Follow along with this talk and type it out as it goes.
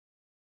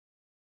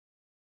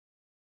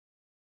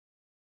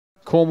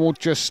Cornwall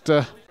just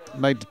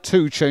made the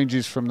 2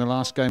 changes from the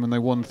last game and they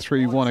won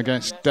 3-1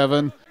 against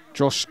Devon.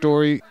 Josh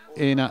Story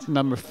in at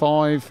number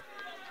 5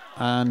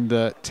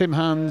 and Tim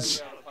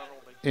Hands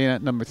in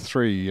at number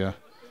 3.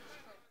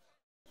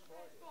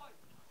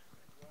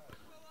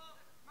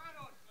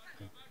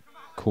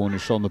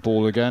 Cornish on the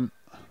ball again.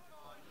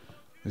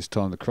 This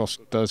time the cross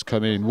does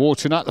come in.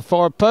 Wharton at the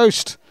far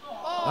post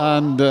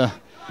and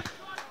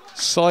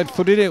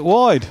side-footed it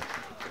wide.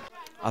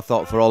 I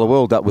thought for all the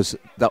world that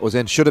was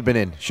in. Should have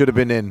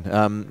been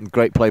in.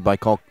 Great play by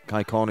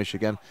Kai Cornish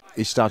again.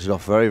 He started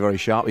off very, very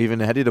sharp, even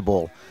headed the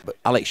ball. But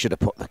Alex should have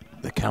put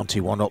the county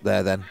one up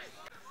there then.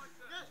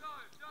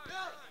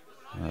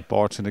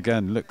 Barton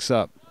again looks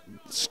up,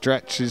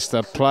 stretches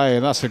the play,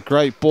 and that's a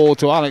great ball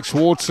to Alex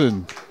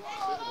Wharton.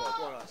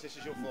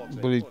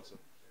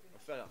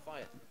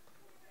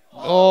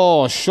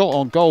 Oh, shot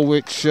on goal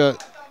which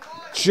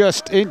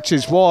just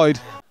inches wide.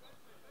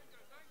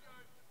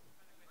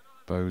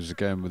 Bowes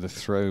again with a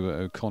throw, but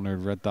O'Connor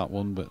read that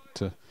one,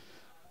 but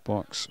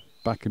Berks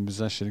back in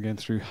possession again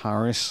through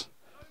Harris.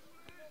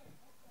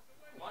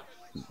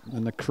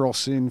 And the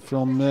cross in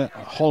from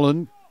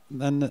Holland,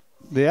 and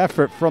the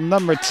effort from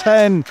number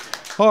 10,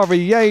 Harvey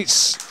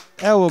Yates.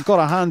 Elwell got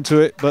a hand to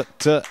it,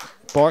 but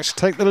Berks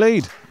take the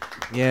lead.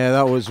 Yeah,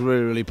 that was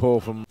really, really poor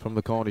from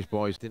the Cornish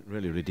boys. Didn't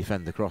really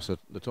defend the cross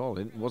at all.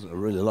 It wasn't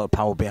really a lot of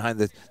power behind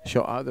the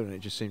shot either, and it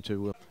just seemed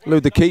to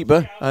elude the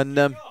keeper. And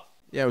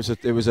yeah,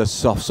 it was a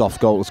soft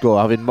goal to score,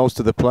 having most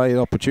of the play and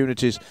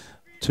opportunities,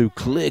 2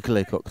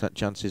 clear-cut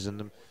chances,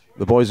 and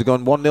the boys have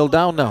gone 1-0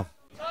 down now.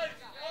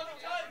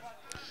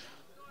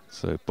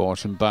 So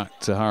Barton back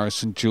to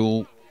Harrison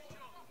Jewell.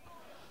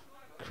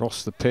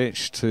 Across the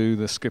pitch to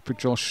the skipper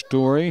Josh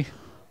Story.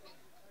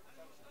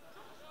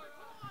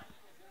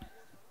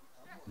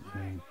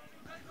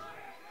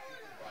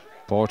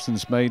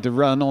 Barton's made the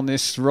run on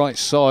this right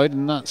side,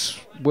 and that's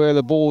where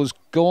the ball's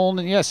gone.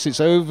 And yes, it's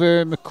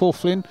over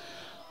McCaughlin.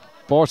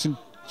 Barton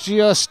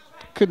just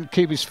couldn't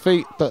keep his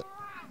feet, but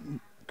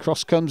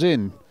cross comes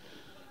in.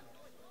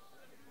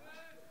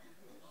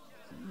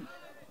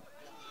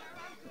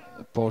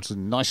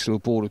 Barton, nice little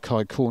ball to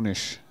Kai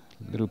Cornish.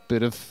 A little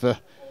bit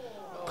of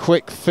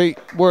quick feet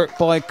work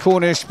by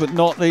Cornish, but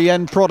not the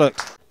end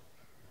product.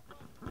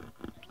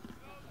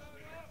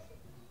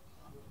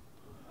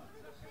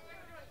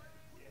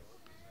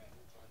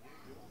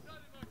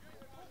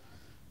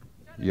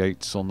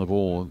 Yates on the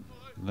ball,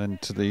 and then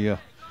to the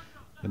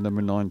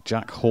number 9,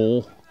 Jack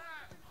Hall.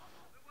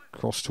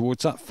 Cross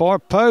towards that far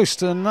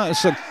post, and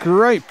that's a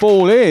great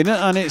ball in,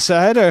 and it's a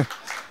header,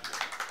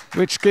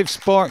 which gives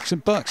Berks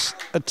and Bucks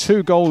a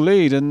 2-goal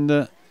lead.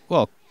 And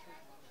well,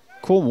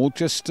 Cornwall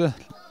just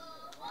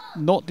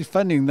not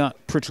defending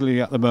that prettily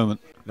at the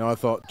moment. No, I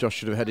thought Josh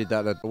should have headed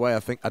that away.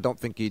 I don't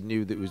think he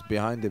knew that it was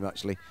behind him,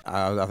 actually.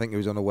 I think he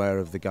was unaware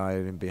of the guy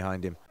in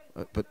behind him.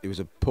 But it was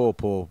a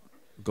poor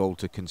goal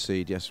to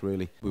concede, yes,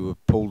 really. We were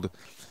pulled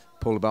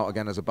about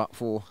again as a back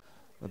four.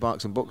 The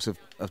Berks and Bucks have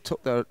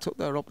took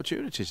their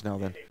opportunities now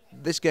then.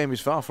 This game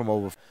is far from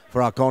over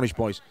for our Cornish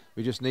boys.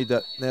 We just need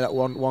that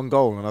one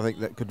goal, and I think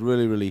that could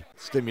really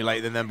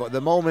stimulate them then. But at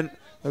the moment,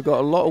 they've got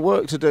a lot of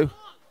work to do.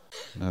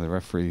 Now the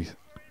referee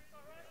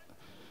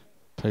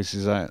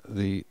paces out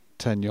the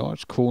 10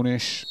 yards.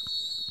 Cornish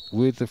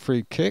with the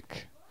free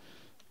kick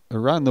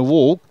around the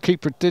wall.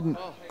 Keeper didn't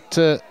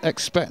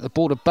expect the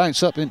ball to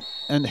bounce up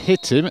and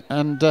hit him,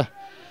 and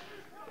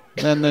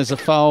then there's a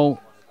foul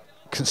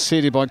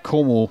conceded by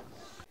Cornwall.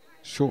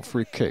 Short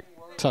free kick,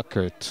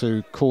 Tucker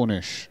to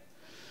Cornish,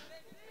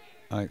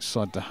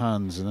 outside the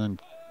hands, and then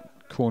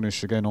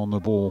Cornish again on the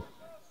ball.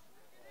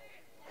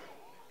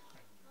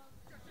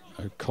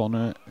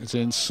 O'Connor is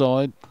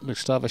inside,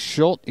 looks to have a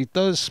shot, he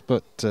does,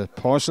 but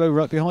Parslow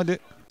right behind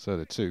it. So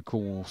the 2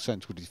 Cornwall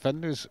central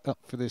defenders up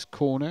for this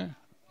corner.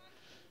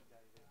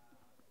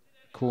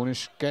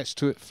 Cornish gets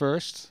to it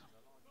first,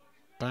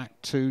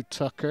 back to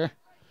Tucker.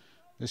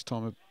 This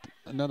time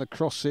another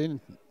cross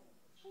in.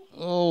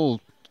 Oh,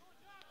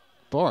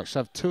 Berks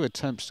have 2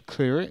 attempts to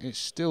clear it. It's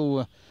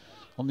still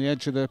on the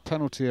edge of their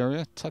penalty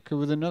area. Tucker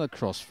with another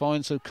cross,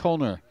 finds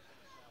O'Connor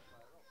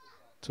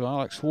to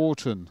Alex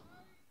Wharton.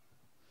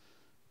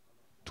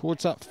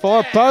 Towards that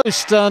far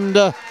post,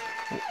 and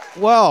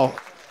well,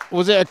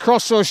 was it a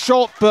cross or a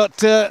shot? But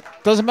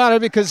doesn't matter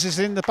because it's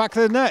in the back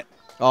of the net.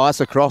 Oh,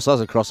 that's a cross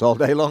all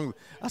day long.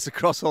 That's a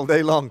cross all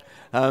day long.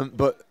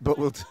 But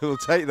we'll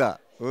take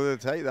that. We'll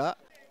take that.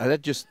 And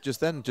then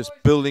just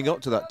building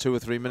up to that, 2 or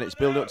 3 minutes,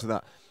 building up to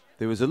that.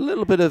 There was a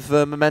little bit of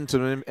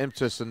momentum and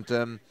impetus,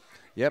 and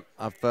yep,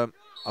 I've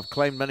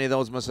claimed many of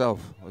those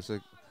myself. It was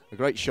a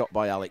great shot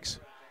by Alex.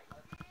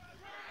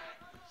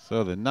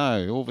 So then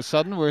now, all of a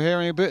sudden, we're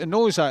hearing a bit of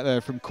noise out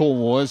there from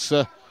Cornwall as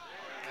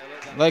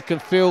they can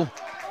feel.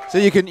 So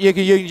you can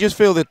just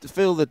feel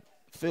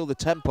the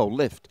tempo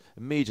lift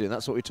immediately. And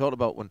that's what we talked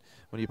about when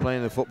you're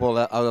playing the football.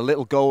 A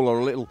little goal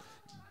or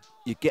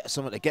you get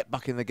something to get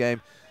back in the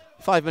game.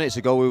 5 minutes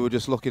ago, we were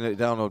just looking at it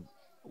down on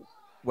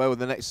where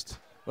the next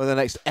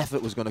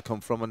effort was going to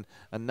come from,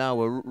 and now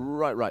we're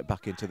right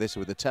back into this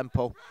with the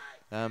tempo,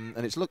 and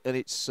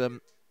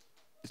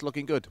it's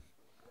looking good.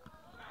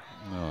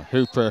 No,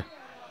 Hooper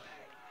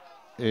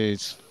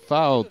is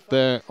fouled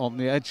there on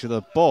the edge of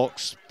the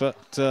box,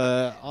 but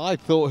I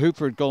thought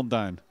Hooper had gone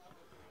down.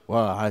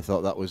 Well, I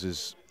thought that was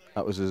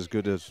as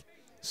good as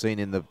seen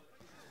in the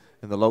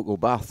local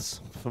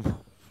baths from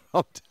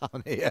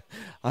down here.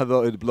 I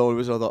thought he'd blow the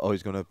whistle. I thought, oh,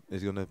 he's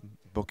gonna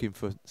book him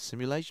for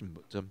simulation.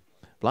 But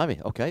blimey,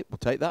 okay, we'll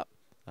take that.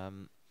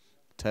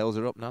 Tails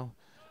are up now.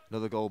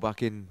 Another goal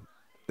back in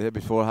there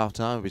before half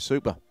time would be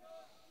super.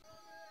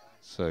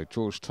 So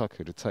George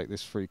Tucker to take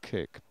this free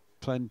kick.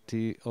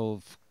 Plenty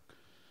of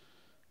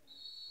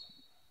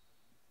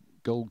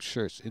gold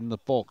shirts in the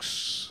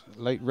box.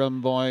 Late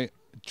run by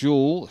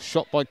Jewell,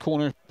 shot by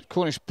Cornish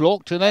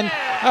blocked, and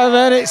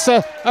then it's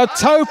a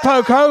toe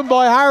poke home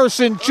by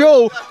Harrison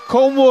Jewell.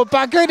 Cornwall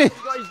back in it.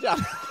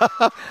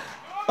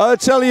 I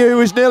tell you, he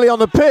was nearly on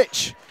the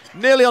pitch.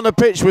 Nearly on the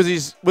pitch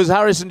was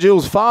Harrison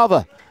Jewell's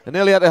father, and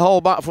nearly had to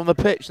hold back from the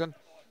pitch. Then,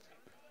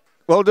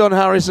 well done,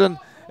 Harrison.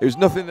 It was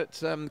nothing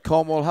that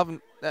Cornwall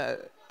haven't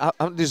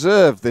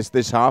deserved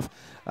this half.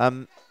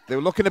 They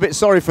were looking a bit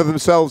sorry for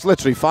themselves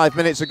literally 5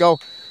 minutes ago.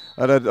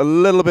 And a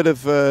little bit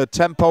of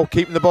tempo,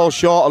 keeping the ball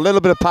short, a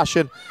little bit of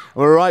passion. And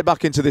we're right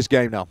back into this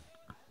game now.